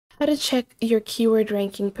How to check your keyword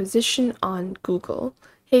ranking position on Google.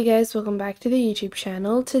 Hey guys, welcome back to the YouTube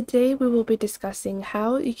channel. Today we will be discussing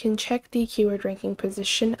how you can check the keyword ranking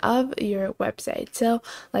position of your website. So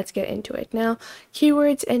let's get into it. Now,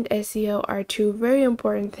 keywords and SEO are two very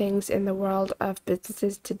important things in the world of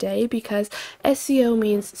businesses today because SEO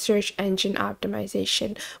means search engine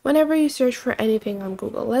optimization. Whenever you search for anything on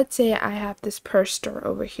Google, let's say I have this purse store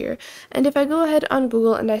over here, and if I go ahead on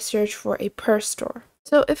Google and I search for a purse store,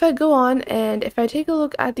 so if I go on and if I take a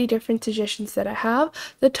look at the different suggestions that I have,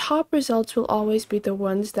 the top results will always be the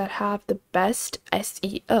ones that have the best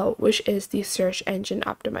SEO, which is the search engine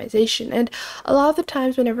optimization. And a lot of the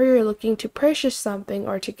times whenever you're looking to purchase something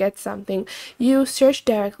or to get something, you search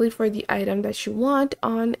directly for the item that you want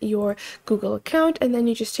on your Google account, and then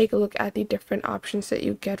you just take a look at the different options that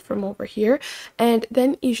you get from over here, and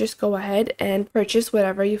then you just go ahead and purchase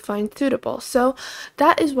whatever you find suitable. So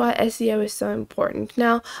that is why SEO is so important.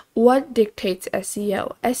 Now, what dictates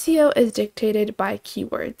SEO? SEO is dictated by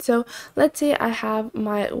keywords. So let's say I have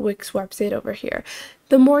my Wix website over here.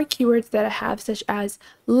 The more keywords that I have, such as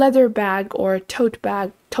leather bag or tote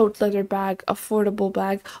leather bag, affordable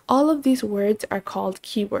bag, all of these words are called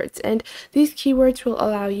keywords. And these keywords will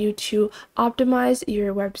allow you to optimize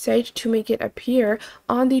your website to make it appear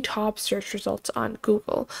on the top search results on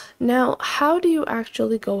Google. Now, how do you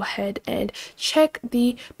actually go ahead and check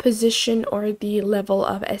the position or the level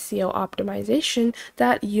of SEO optimization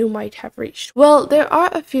that you might have reached? Well, there are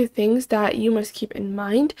a few things that you must keep in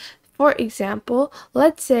mind. For example,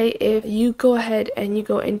 let's say if you go ahead and you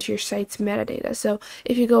go into your site's metadata. So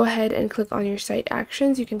if you go ahead and click on your site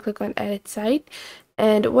actions, you can click on edit site,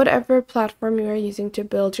 and whatever platform you are using to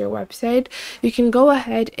build your website, you can go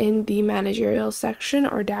ahead in the managerial section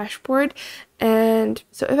or dashboard. And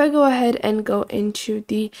so if I go ahead and go into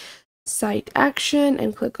the site action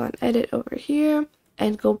and click on edit over here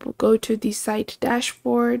and go to the site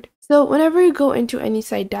dashboard. So whenever you go into any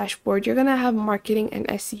site dashboard, you're going to have marketing and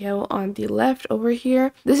SEO on the left over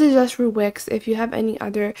here. This is just for Wix. If you have any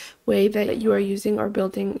other way that you are using or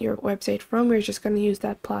building your website from, you're just going to use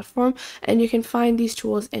that platform, and you can find these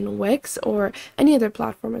tools in Wix or any other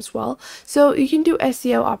platform as well. So you can do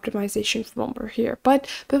SEO optimization from over here. But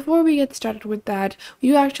before we get started with that,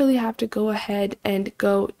 you actually have to go ahead and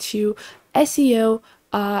go to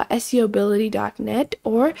SEObility.net,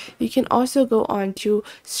 or you can also go on to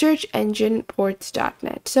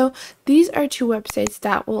searchengineports.net. So these are two websites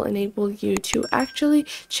that will enable you to actually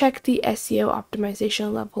check the SEO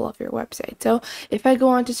optimization level of your website. So if I go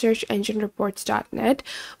on to searchenginereports.net,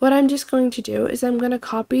 what I'm just going to do is I'm going to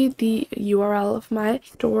copy the URL of my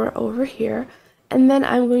store over here, and then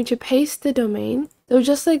I'm going to paste the domain. So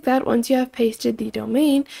just like that, once you have pasted the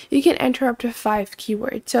domain, you can enter up to 5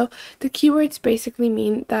 keywords. So the keywords basically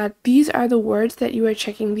mean that these are the words that you are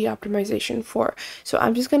checking the optimization for. So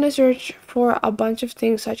I'm just going to search for a bunch of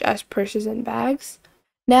things such as purses and bags.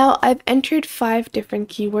 Now I've entered 5 different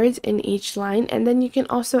keywords in each line, and then you can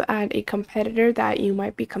also add a competitor that you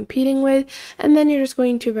might be competing with, and then you're just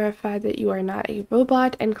going to verify that you are not a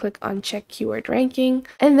robot and click on check keyword ranking,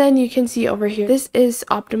 and then you can see over here this is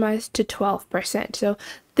optimized to 12%. So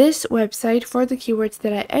this website for the keywords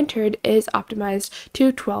that I entered is optimized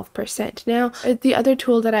to 12%. Now, the other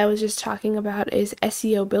tool that I was just talking about is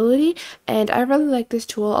SEObility, and I really like this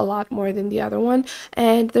tool a lot more than the other one.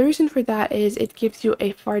 And the reason for that is it gives you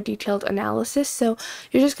a far detailed analysis. So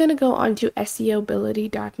you're just going to go onto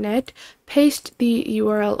SEObility.net, paste the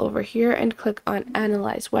URL over here, and click on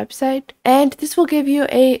Analyze Website. And this will give you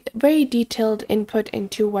a very detailed input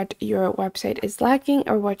into what your website is lacking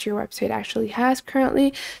or what your website actually has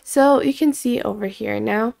currently. So you can see over here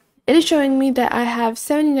now, it is showing me that I have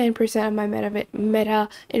 79% of my meta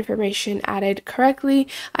information added correctly.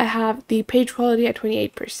 I have the page quality at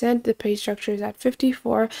 28%, the page structure is at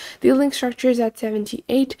 54, the link structure is at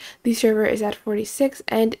 78, the server is at 46,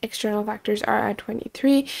 and external factors are at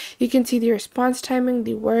 23. You can see the response timing,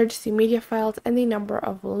 the words, the media files, and the number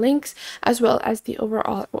of links, as well as the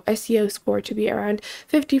overall SEO score to be around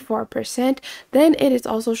 54%. Then it is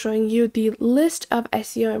also showing you the list of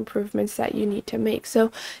SEO improvements that you need to make.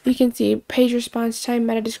 So you can see page response time,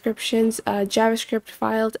 meta descriptions, JavaScript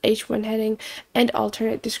files, H1 heading, and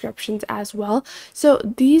alternate descriptions as well. So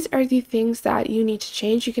these are the things that you need to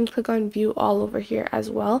change. You can click on view all over here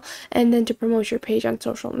as well, and then to promote your page on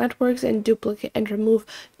social networks and remove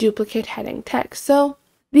duplicate heading text. So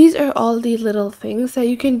These are all the little things that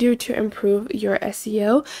you can do to improve your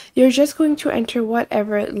SEO. You're just going to enter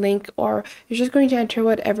whatever link, or you're just going to enter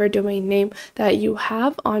whatever domain name that you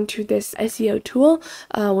have onto this SEO tool,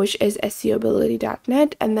 which is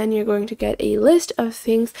seobility.net, and then you're going to get a list of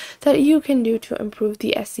things that you can do to improve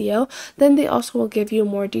the SEO. Then they also will give you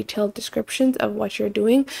more detailed descriptions of what you're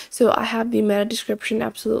doing. So I have the meta description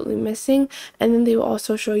absolutely missing, and then they will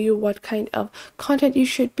also show you what kind of content you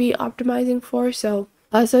should be optimizing for. So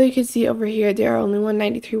you can see over here, there are only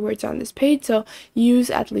 193 words on this page, so use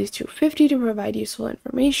at least 250 to provide useful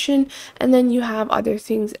information. And then you have other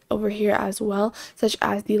things over here as well, such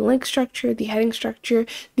as the link structure, the heading structure,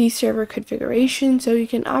 the server configuration. So you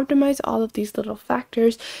can optimize all of these little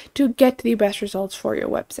factors to get the best results for your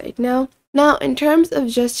website. Now, in terms of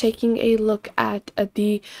just taking a look at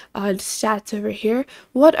the stats over here,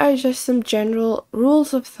 what are just some general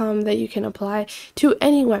rules of thumb that you can apply to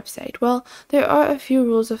any website? Well, there are a few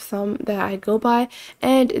rules of thumb that I go by,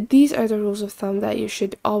 and these are the rules of thumb that you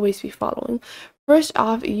should always be following. First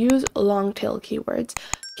off, use long tail keywords.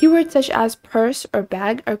 Keywords such as purse or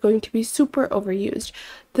bag are going to be super overused.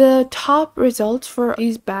 The top results for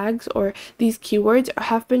these bags or these keywords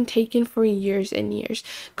have been taken for years and years.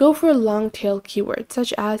 Go for long tail keywords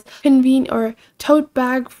such as convenient or tote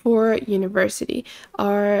bag for university,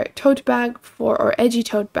 or tote bag for, or edgy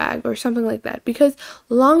tote bag, or something like that, because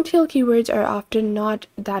long tail keywords are often not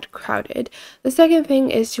that crowded. The second thing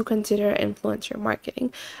is to consider influencer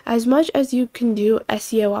marketing. As much as you can do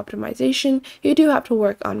SEO optimization, you do have to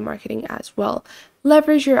work on marketing as well.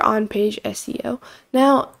 Leverage your on-page SEO.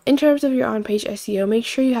 Now, in terms of your on-page SEO, make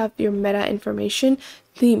sure you have your meta information,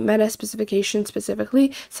 the meta specification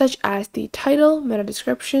specifically, such as the title, meta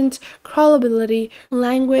descriptions, crawlability,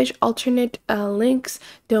 language, alternate links,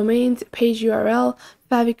 domains, page URL,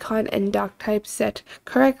 favicon, and doc type set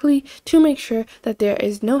correctly to make sure that there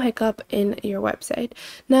is no hiccup in your website.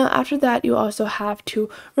 Now, after that, you also have to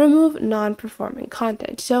remove non-performing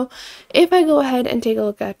content. So if I go ahead and take a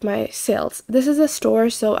look at my sales, this is a store,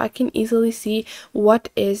 so I can easily see what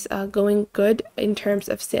is going good in terms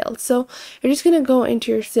of sales. So you're just going to go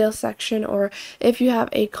into your sales section, or if you have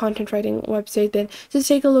a content writing website, then just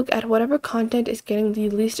take a look at whatever content is getting the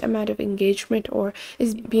least amount of engagement or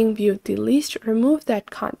is being viewed the least. Remove that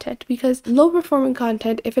content, because low performing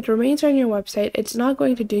content, if it remains on your website, it's not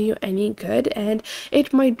going to do you any good, and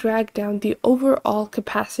it might drag down the overall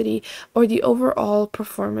capacity or the overall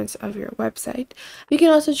performance of your website. You can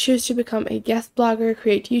also choose to become a guest blogger,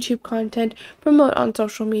 create YouTube content, promote on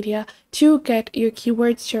social media to get your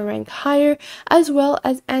keywords to rank higher, as well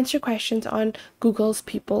as answer questions on Google's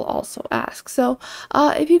People Also Ask. So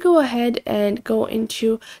if you go ahead and go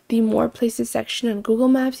into the More Places section on Google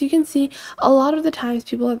Maps, you can see a lot of the times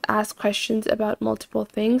people have asked questions about multiple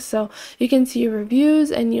things. So you can see your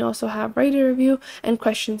reviews, and you also have write a review and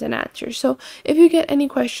questions and answers. So if you get any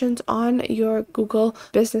questions on your Google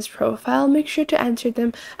business profile, make sure to answer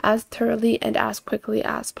them as thoroughly and as quickly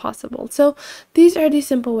as possible. So these are the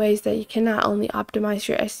simple ways that you can not only optimize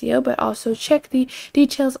your SEO, but also check the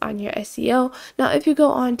details on your SEO. Now, if you go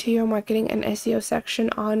on to your marketing and SEO section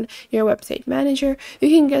on your website manager, you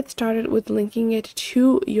can get started with linking it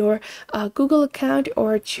to your Google account,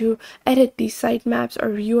 or to edit the sitemaps or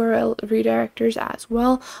URL redirectors as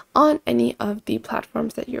well on any of the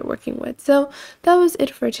platforms that you're working with. So that was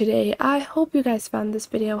it for today. I hope you guys found this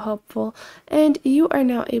video helpful, and you are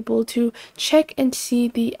now able to check and see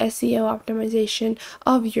the SEO optimization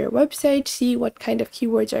of your website, see what kind of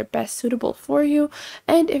keywords are best suitable for you.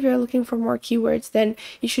 And if you're looking for more keywords, then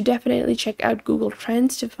you should definitely check out Google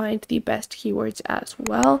Trends to find the best keywords as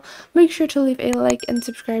well. Make sure to leave a like and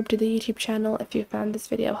subscribe to the YouTube channel if you found this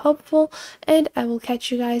video helpful, and I will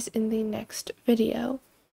catch you guys in the next video.